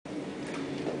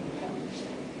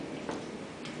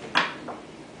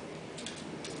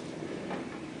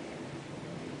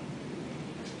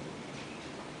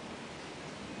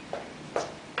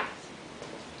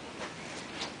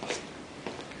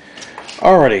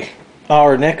Alrighty,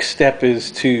 our next step is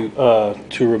to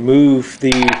remove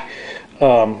the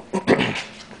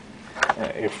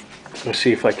let's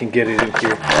see if I can get it in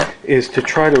here, is to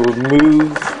try to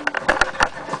remove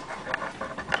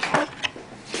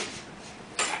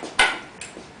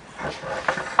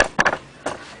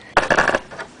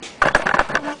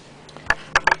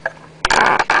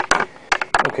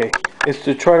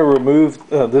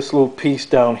this little piece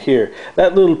down here.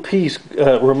 That little piece,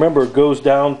 remember, goes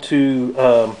down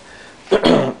to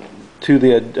to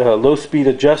the low speed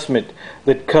adjustment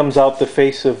that comes out the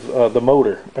face of the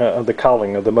motor, the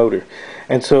cowling of the motor.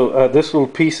 And so this little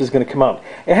piece is going to come out.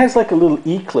 It has like a little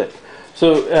E-clip,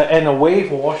 so and a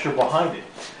wave washer behind it.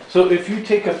 So if you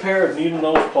take a pair of needle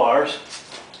nose pliers,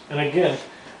 and again,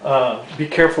 be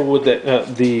careful with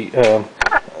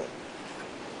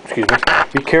excuse me.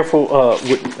 Be careful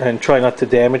and try not to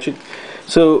damage it.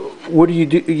 So what do?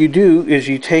 You do is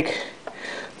you take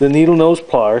the needle nose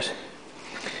pliers,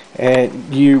 and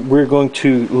we're going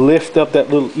to lift up that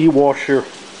little E-washer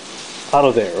out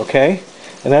of there, okay?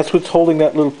 And that's what's holding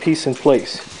that little piece in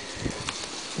place.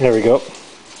 There we go.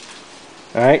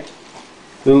 All right,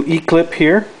 little E-clip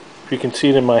here. If you can see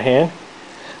it in my hand,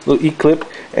 little E-clip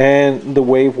and the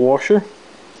wave washer.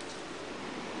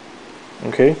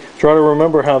 Okay, try to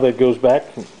remember how that goes back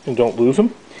and don't lose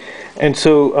them. And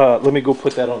so let me go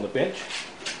put that on the bench.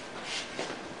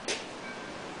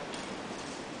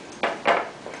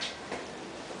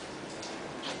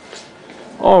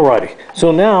 Alrighty,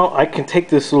 so now I can take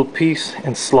this little piece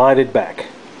and slide it back.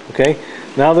 Okay,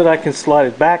 now that I can slide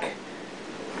it back,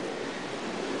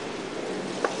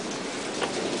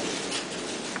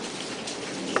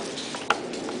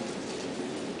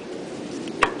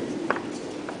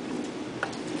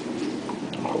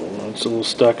 hold on, it's a little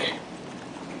stuck.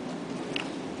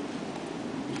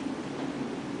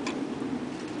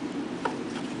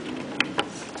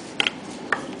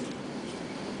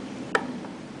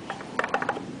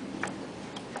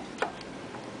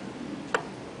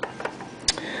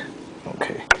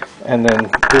 Okay, and then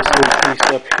this little piece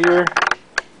up here,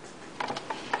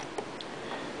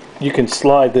 you can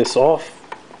slide this off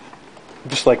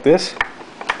just like this,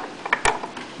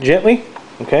 gently,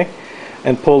 okay,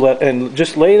 and pull that, and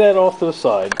just lay that off to the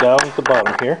side, down at the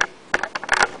bottom here.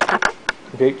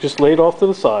 Okay, just lay it off to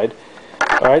the side.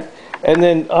 All right, and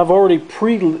then I've already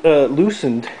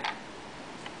loosened,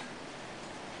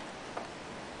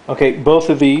 okay, both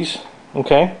of these.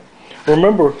 Okay,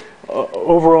 remember,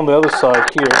 over on the other side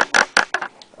here,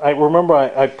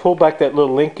 I pulled back that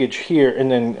little linkage here, and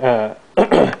then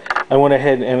I went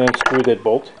ahead and unscrewed that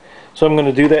bolt. So I'm going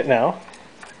to do that now.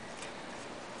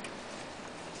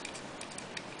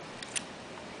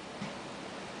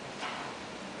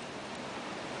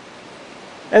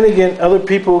 And again, other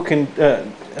people can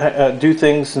do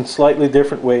things in slightly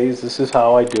different ways. This is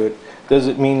how I do it.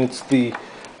 Doesn't mean it's the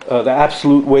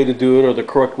absolute way to do it or the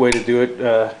correct way to do it.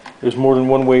 There's more than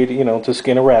one way to, to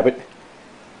skin a rabbit.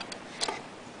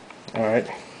 All right.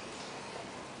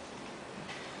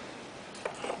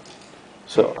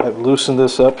 So I've loosened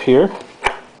this up here.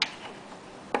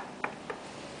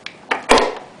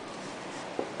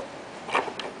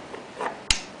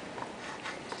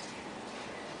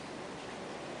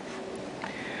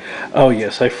 Oh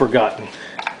yes, I've forgotten.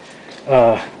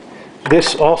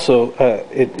 This also,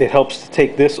 it helps to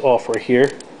take this off right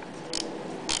here.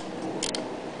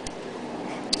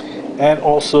 And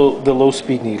also the low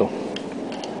speed needle.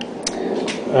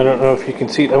 I don't know if you can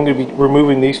see it. I'm going to be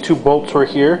removing these two bolts right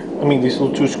here. I mean these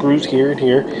little two screws here and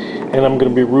here. And I'm going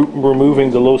to be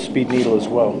removing the low speed needle as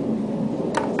well.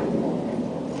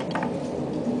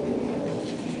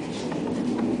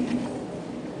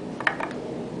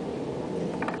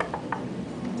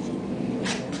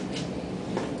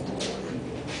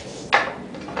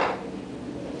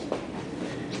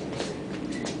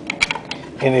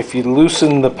 And if you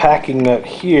loosen the packing nut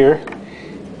here,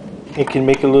 it can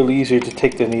make it a little easier to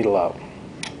take the needle out.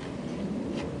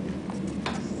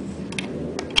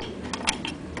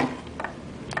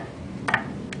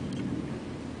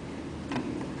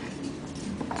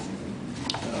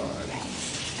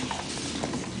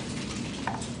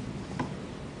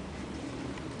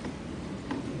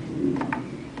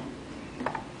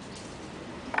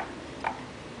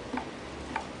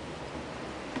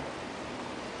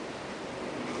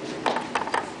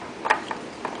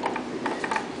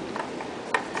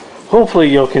 Hopefully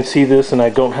you can see this, and I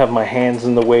don't have my hands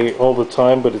in the way all the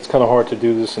time, but it's kind of hard to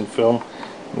do this in film.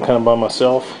 I'm kind of by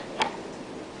myself.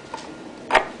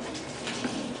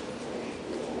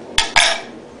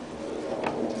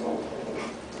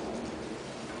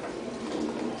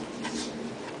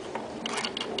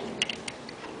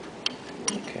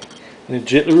 And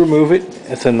gently remove it.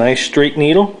 It's a nice straight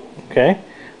needle. Okay,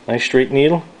 nice straight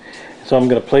needle. So I'm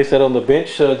going to place that on the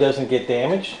bench so it doesn't get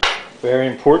damaged. Very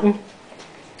important.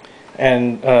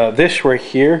 And this right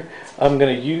here, I'm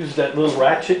going to use that little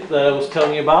ratchet that I was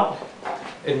telling you about.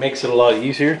 It makes it a lot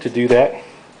easier to do that.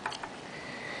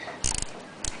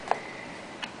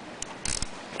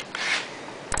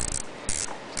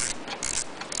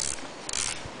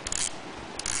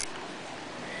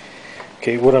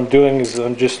 Okay, what I'm doing is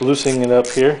I'm just loosening it up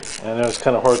here. I know it's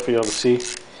kind of hard for y'all to see.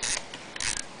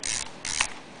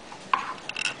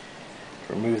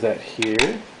 Remove that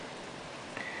here.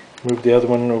 Move the other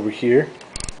one over here.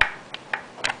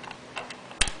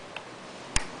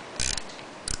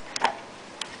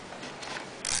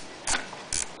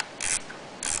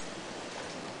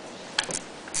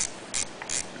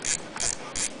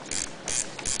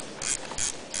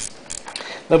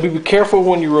 Now be careful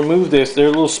when you remove this. There are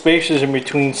little spaces in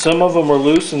between. Some of them are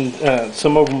loose and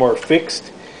some of them are fixed.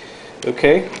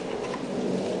 Okay.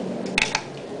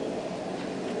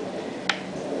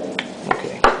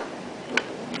 Okay.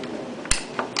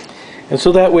 And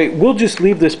so that way we'll just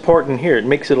leave this part in here. It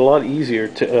makes it a lot easier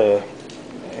to,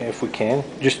 if we can,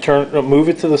 just move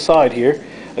it to the side here.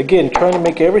 Again, trying to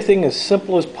make everything as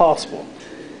simple as possible.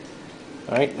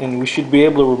 All right, and we should be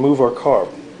able to remove our carb.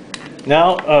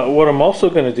 Now, what I'm also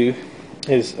going to do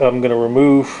is I'm going to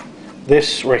remove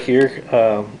this right here,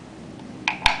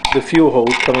 the fuel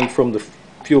hose coming from the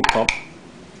fuel pump.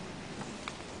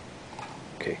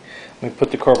 Okay, let me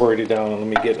put the carburetor down and let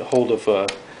me get a hold of,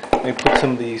 let me put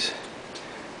some of these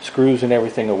screws and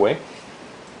everything away.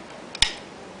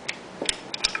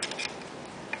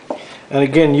 And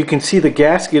again, you can see the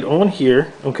gasket on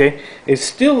here, okay, it's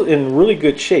still in really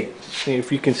good shape.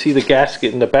 If you can see the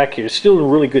gasket in the back here, it's still in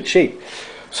really good shape.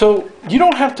 So you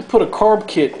don't have to put a carb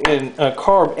kit in a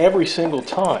carb every single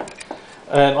time.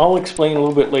 And I'll explain a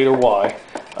little bit later why.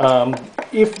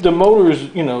 If the motor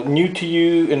is, new to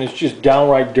you and it's just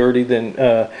downright dirty, then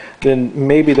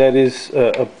maybe that is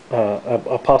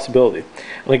a possibility.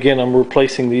 And again, I'm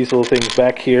replacing these little things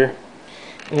back here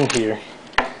and here,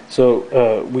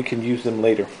 so we can use them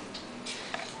later.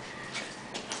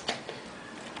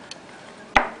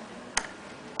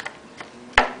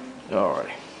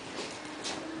 Alright.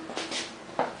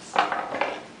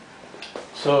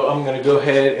 So I'm going to go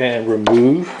ahead and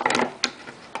remove.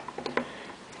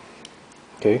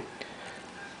 Okay.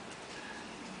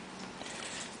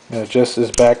 Now adjust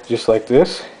this back just like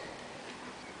this.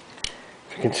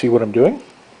 If you can see what I'm doing.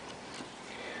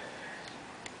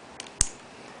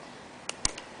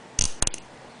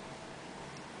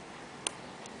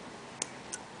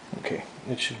 Okay,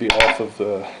 it should be off of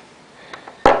the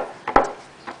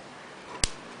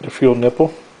fuel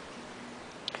nipple,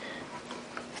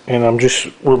 and I'm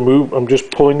just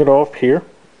pulling it off here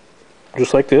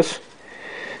just like this.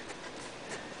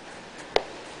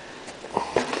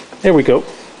 There we go.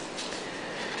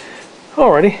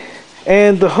 Alrighty,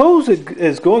 and the hose that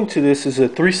is going to this is a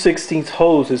 3/16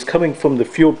 hose. It's coming from the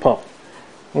fuel pump.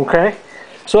 Okay,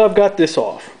 so I've got this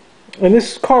off, and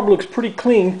this carb looks pretty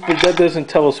clean, but that doesn't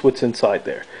tell us what's inside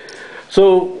there.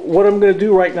 So what I'm going to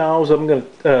do right now is I'm going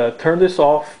to turn this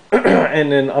off and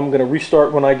then I'm going to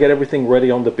restart when I get everything ready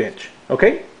on the bench.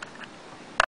 Okay?